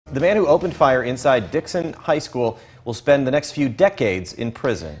The man who opened fire inside Dixon High School will spend the next few decades in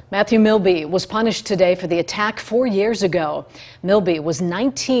prison. Matthew Milby was punished today for the attack 4 years ago. Milby was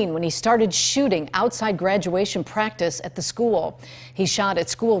 19 when he started shooting outside graduation practice at the school. He shot at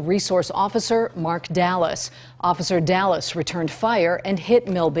school resource officer Mark Dallas. Officer Dallas returned fire and hit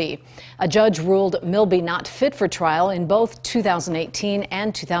Milby. A judge ruled Milby not fit for trial in both 2018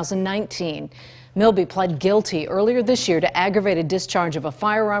 and 2019. Milby pled guilty earlier this year to aggravated discharge of a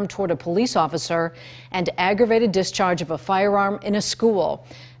firearm toward a police officer and aggravated discharge of a firearm in a school.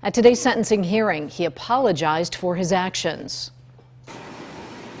 At today's sentencing hearing, he apologized for his actions.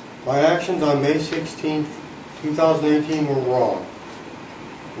 My actions on May 16, 2018 were wrong,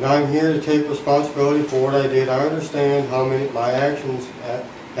 and I'm here to take responsibility for what I did. I understand how my actions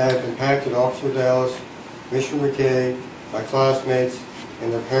have impacted Officer Dallas, Mr. McKay, my classmates,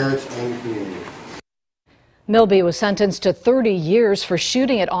 and their parents and the community. Milby was sentenced to 30 years for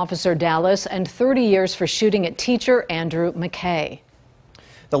shooting at Officer Dallas and 30 years for shooting at teacher Andrew McKay.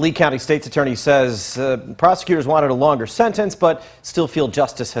 The Lee County State's Attorney says prosecutors wanted a longer sentence, but still feel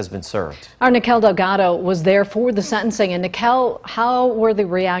justice has been served. Our Nikel Delgado was there for the sentencing. And Nikel, how were the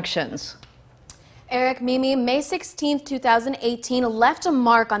reactions? Eric, Mimi, May 16, 2018 left a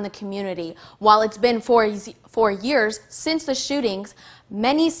mark on the community. While it's been 4 years since the shootings,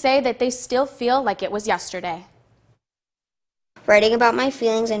 many say that they still feel like it was yesterday. Writing about my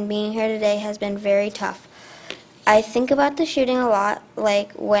feelings and being here today has been very tough. I think about the shooting a lot,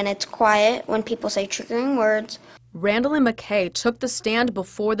 like when it's quiet, when people say triggering words. Randall and McKay took the stand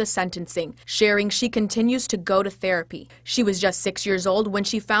before the sentencing, sharing she continues to go to therapy. She was just 6 years old when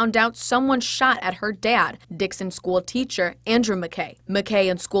she found out someone shot at her dad, Dixon school teacher Andrew McKay.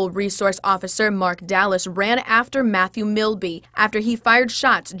 McKay and school resource officer Mark Dallas ran after Matthew Milby after he fired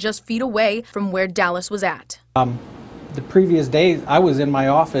shots just feet away from where Dallas was at. The previous day, I was in my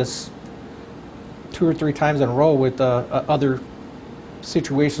office 2 or 3 times in a row with other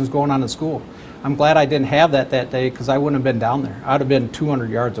situations going on in school. I'm glad I didn't have that day because I wouldn't have been down there. I'd have been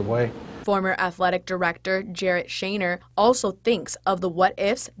 200 yards away. Former athletic director Jarrett Shaner also thinks of the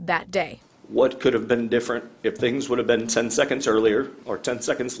what-ifs that day. What could have been different if things would have been 10 seconds earlier or 10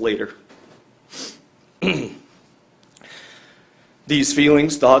 seconds later? These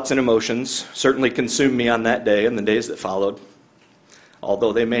feelings, thoughts, and emotions certainly consumed me on that day and the days that followed.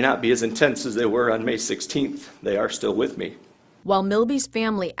 Although they may not be as intense as they were on May 16th, they are still with me. While Milby's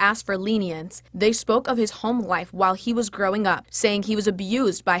family asked for lenience, they spoke of his home life while he was growing up, saying he was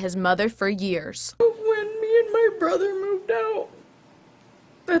abused by his mother for years. When me and my brother moved out,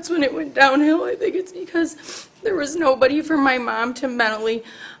 that's when it went downhill. I think it's because there was nobody for my mom to mentally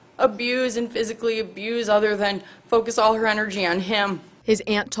abuse and physically abuse other than focus all her energy on him. His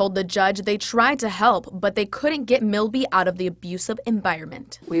aunt told the judge they tried to help, but they couldn't get Milby out of the abusive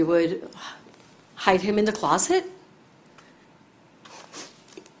environment. We would hide him in the closet.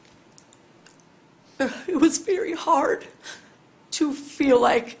 It was very hard to feel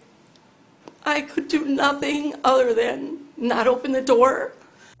like I could do nothing other than not open the door.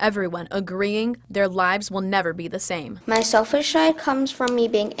 Everyone agreeing their lives will never be the same. My selfish side comes from me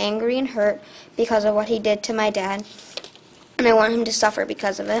being angry and hurt because of what he did to my dad, and I want him to suffer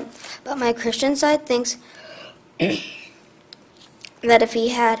because of it. But my Christian side thinks that if he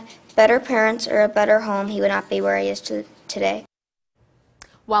had better parents or a better home, he would not be where he is today.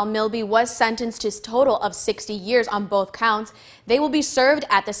 While Milby was sentenced to a total of 60 years on both counts, they will be served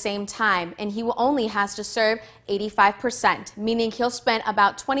at the same time, and he only has to serve 85%, meaning he'll spend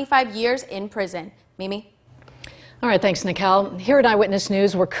about 25 years in prison. Mimi? All right, thanks, Nikel. Here at Eyewitness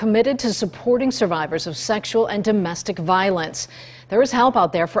News, we're committed to supporting survivors of sexual and domestic violence. There is help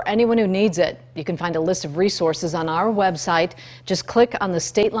out there for anyone who needs it. You can find a list of resources on our website. Just click on the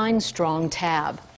State Line Strong tab.